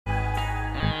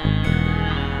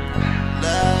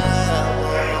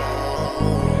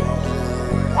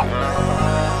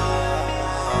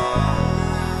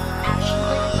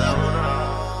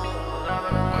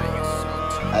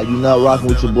You not rocking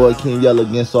with your boy King Yella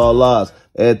against all odds.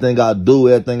 Everything I do,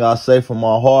 everything I say from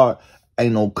my heart.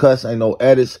 Ain't no cuss, ain't no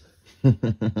edits.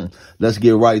 Let's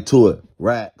get right to it.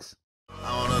 Racks.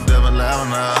 I'm on a different level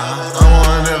now. I'm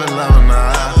on a different level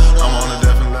now. I'm on a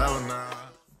different level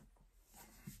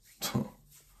now.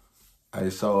 Hey,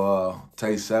 so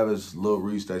Tay Savage, Lil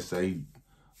Reese, they say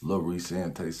Lil Reese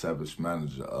and Tay Savage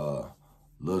manager,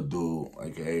 Lil Dude,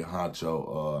 aka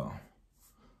Honcho,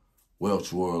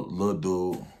 Welch World, Lil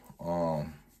Dude,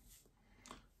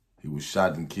 he was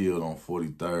shot and killed on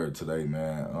 43rd today,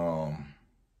 man.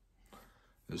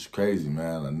 It's crazy,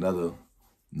 man. Another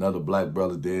black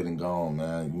brother dead and gone,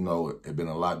 man. You know, it been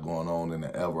a lot going on in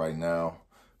the L right now,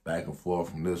 back and forth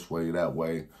from this way, that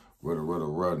way,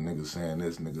 rudder, niggas saying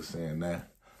this, niggas saying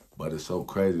that. But it's so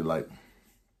crazy, like,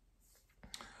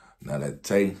 now that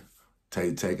Tay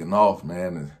taking off,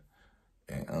 man,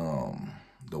 and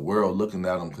the world looking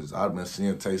at him, because I've been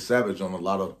seeing Tay Savage on a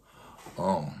lot of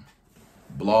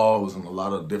blogs and a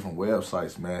lot of different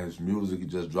websites, man. His music, he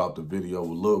just dropped a video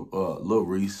with Lil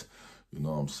Reese, you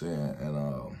know what I'm saying?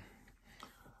 And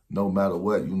no matter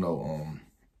what, you know,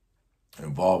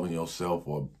 involving yourself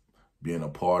or being a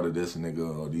part of this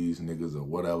nigga or these niggas or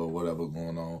whatever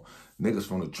going on, niggas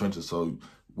from the trenches, so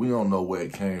we don't know where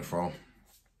it came from.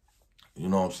 You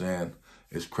know what I'm saying?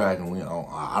 It's cracking.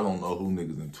 I don't know who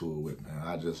niggas into it with, man.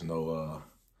 I just know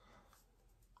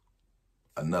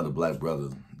another black brother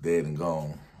dead and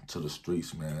gone to the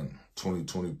streets, man.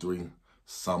 2023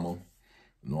 summer.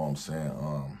 You know what I'm saying?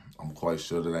 I'm quite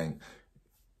sure that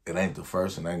it ain't the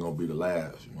first and ain't gonna be the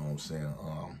last. You know what I'm saying?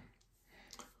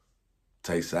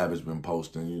 Tay Savage been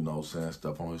posting, you know, saying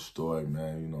stuff on his story,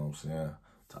 man. You know what I'm saying?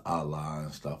 To Allah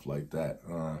and stuff like that.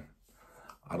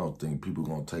 I don't think people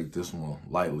gonna take this one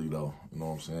lightly though. You know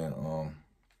what I'm saying?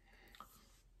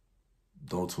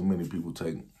 Don't too many people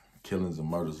take killings and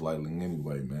murders lightly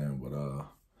anyway, man. But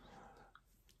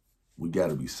we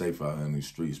gotta be safe out here in these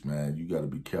streets, man. You gotta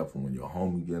be careful when your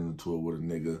homie getting into it with a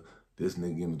nigga, this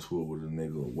nigga getting into it with a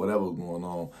nigga, or whatever going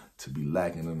on, to be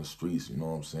lacking in the streets, you know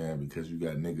what I'm saying? Because you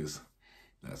got niggas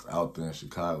that's out there in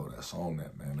Chicago that's on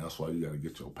that, man. That's why you gotta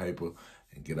get your paper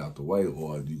and get out the way,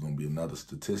 or you're gonna be another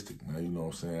statistic, man. You know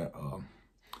what I'm saying?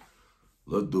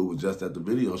 Lil Dude was just at the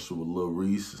video shoot with Lil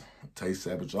Reese, Tay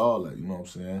Savage, all that, you know what I'm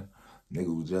saying?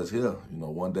 Niggas was just here. You know,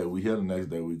 one day we here, the next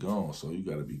day we gone. So you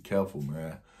gotta be careful,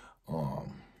 man. You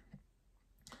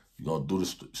gonna do the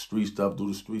street stuff, do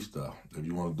the street stuff. If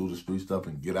you wanna do the street stuff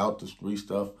and get out the street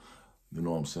stuff, you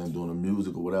know what I'm saying, doing the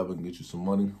music or whatever and get you some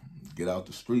money, get out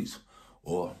the streets.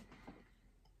 Or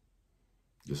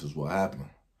this is what happened.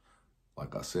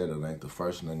 Like I said, it ain't the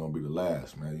first and ain't gonna be the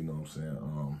last, man. You know what I'm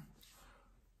saying?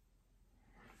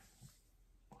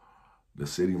 The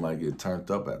city might get turned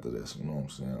up after this, you know what I'm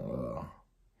saying?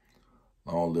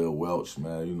 Long live Welch,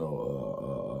 man, you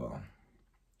know,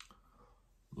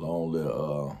 long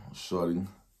live Shorty.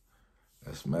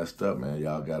 That's messed up, man.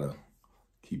 Y'all gotta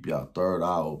keep y'all third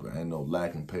eye open. Ain't no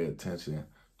lacking, pay attention,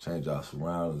 change our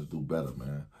surroundings, do better,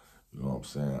 man. You know what I'm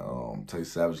saying? Tay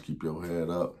Savage, keep your head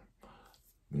up.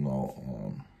 You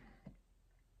know,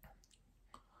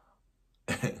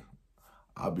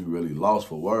 I'll be really lost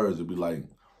for words. It'd be like,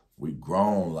 we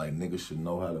grown, like niggas should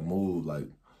know how to move, like,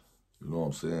 you know what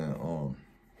I'm saying?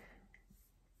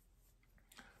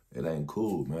 It ain't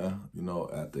cool, man. You know,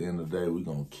 at the end of the day, we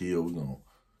gonna kill, we gonna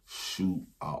shoot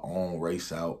our own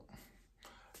race out.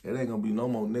 It ain't gonna be no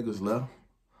more niggas left.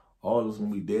 All of us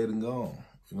gonna be dead and gone.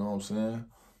 You know what I'm saying?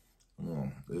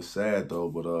 It's sad though,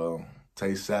 but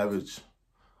Tay Savage,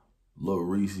 Lil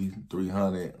Reese,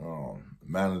 300,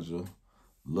 manager,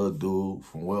 Lil Dude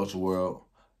from Welch World,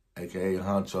 aka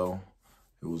Honcho,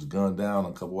 it was gunned down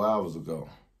a couple hours ago.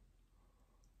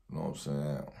 You know what I'm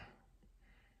saying?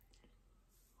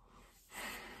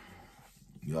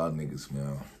 Y'all niggas,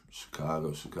 man.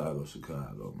 Chicago,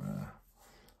 man.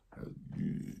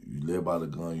 You live by the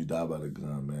gun, you die by the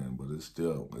gun, man. But it's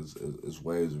still, it's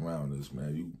ways around this,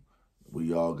 man.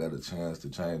 We all got a chance to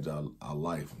change our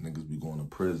life. Niggas be going to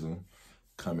prison,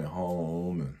 coming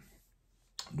home, and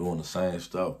doing the same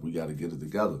stuff. We got to get it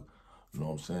together. You know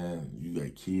what I'm saying? You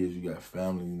got kids, you got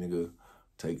family, nigga.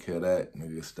 Take care of that,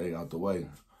 nigga. Stay out the way.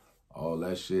 All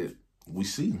that shit, we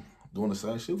see. Doing the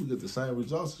same shit, we get the same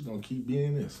results. It's going to keep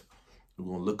being this. We're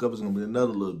going to look up, it's going to be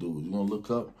another little dude. You're going to look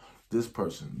up this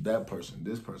person, that person,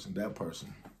 this person, that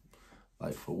person.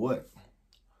 Like, for what?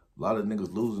 A lot of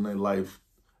niggas losing their life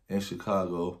in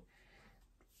Chicago,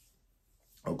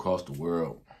 across the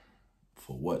world,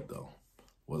 For what, though?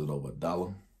 Was it over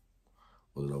 $1?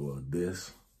 Was it over a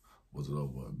diss? Was it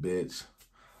over a bitch?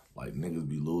 Like, niggas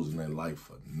be losing their life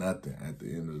for nothing at the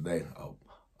end of the day.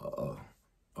 Oh,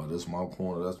 this my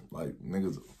corner. That's like,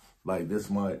 niggas, like,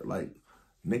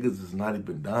 niggas is not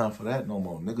even dying for that no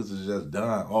more. Niggas is just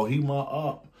dying. Oh, he my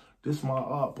op. This my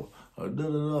op. Or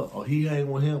da-da-da. Or he hang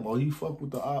with him. Or he fuck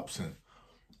with the ops. And,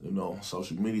 you know,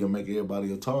 social media make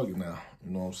everybody a target now.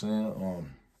 You know what I'm saying?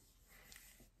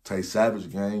 Tay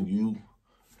Savage gang,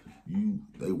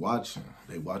 they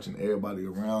watching everybody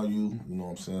around you. You know what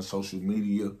I'm saying? Social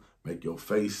media make your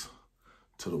face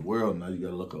to the world. Now you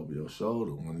gotta look over your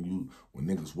shoulder. When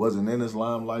niggas wasn't in this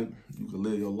limelight, you could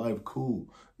live your life cool.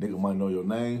 Nigga might know your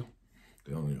name,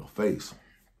 they don't know your face.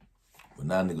 But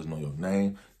now niggas know your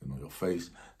name, they know your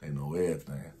face, they know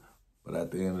everything. But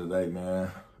at the end of the day, man,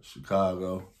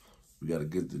 Chicago, we gotta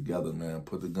get together, man.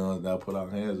 Put the guns down, put our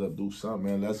hands up, do something,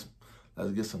 man. Let's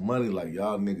get some money like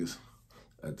y'all niggas.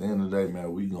 At the end of the day,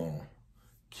 man, we gonna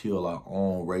kill our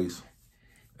own race.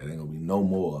 There ain't gonna be no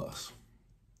more of us.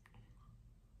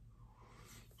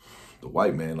 The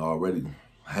white man already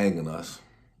hanging us.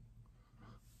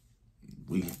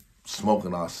 We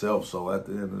smoking ourselves. So at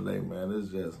the end of the day, man, it's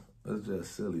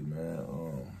just silly, man.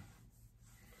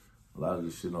 A lot of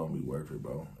this shit don't be worth it,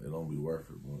 bro. It don't be worth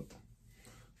it,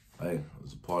 but hey,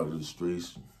 it's a part of the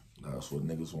streets. That's what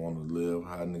niggas want to live,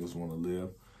 how niggas want to live.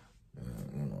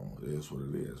 And, you know, it is what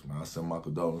it is, man. I send my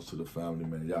condolences to the family,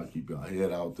 man. Y'all keep your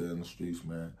head out there in the streets,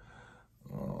 man.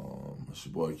 It's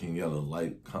your boy King Yella.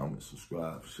 Like, comment,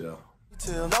 subscribe, share.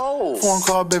 No. Phone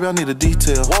call, baby, I need a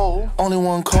detail. Whoa. Only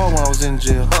one call when I was in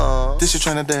jail. This shit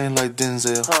training day like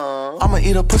Denzel. I'ma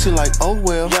eat a pussy like, oh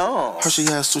well. Hershey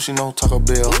has sushi, no Taco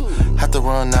Bell. Had to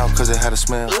run out cause it had a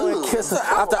smell. Kiss her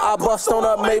after I bust on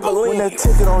up Maybelline. When that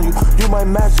ticket on you, you might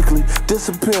magically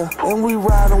disappear. And we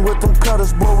riding with them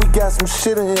cutters, boy, we got some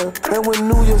shit in here. And when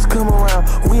New Year's come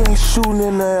around, we ain't shooting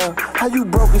in the air. How you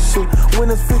broke as shit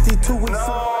when it's 52 weeks?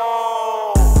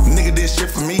 Nigga did shit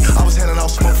for me, I was handing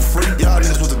out smoke for free. Y'all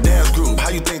niggas was a dance group. How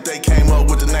you think they came up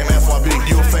with the name FYB?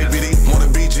 You a fake BD, wanna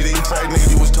BGD? Tight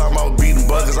nigga, you was talking about beating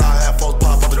buggers. I have folks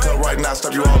pop up the cut right now,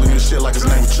 stuff you all in your shit like his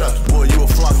name was Chuck. Boy, you a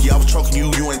flunky, I was choking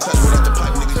you, you ain't touch with up the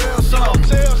pipe, nigga.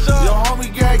 Tell some. Your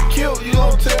homie got killed, you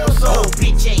gon' tell some. Oh,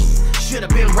 bitch ass,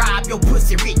 should've been robbed, your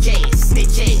pussy rich ass.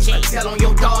 Snitch ass, tell on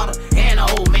your daughter and a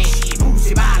old man. Shit,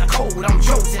 boozy by the code, I'm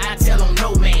joking, I tell on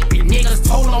no man. If niggas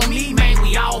told on me, man,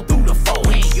 we all through the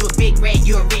forehand. You a big rat,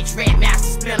 you a rich rat,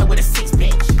 master splinter with a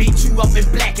six-pack. Beat you up in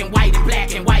black and white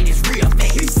is real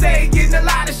fast. He say getting a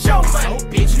lot of show money. So,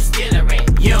 bitch, you still a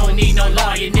rat. You don't need no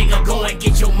lawyer, nigga, go and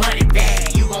get your money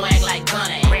back.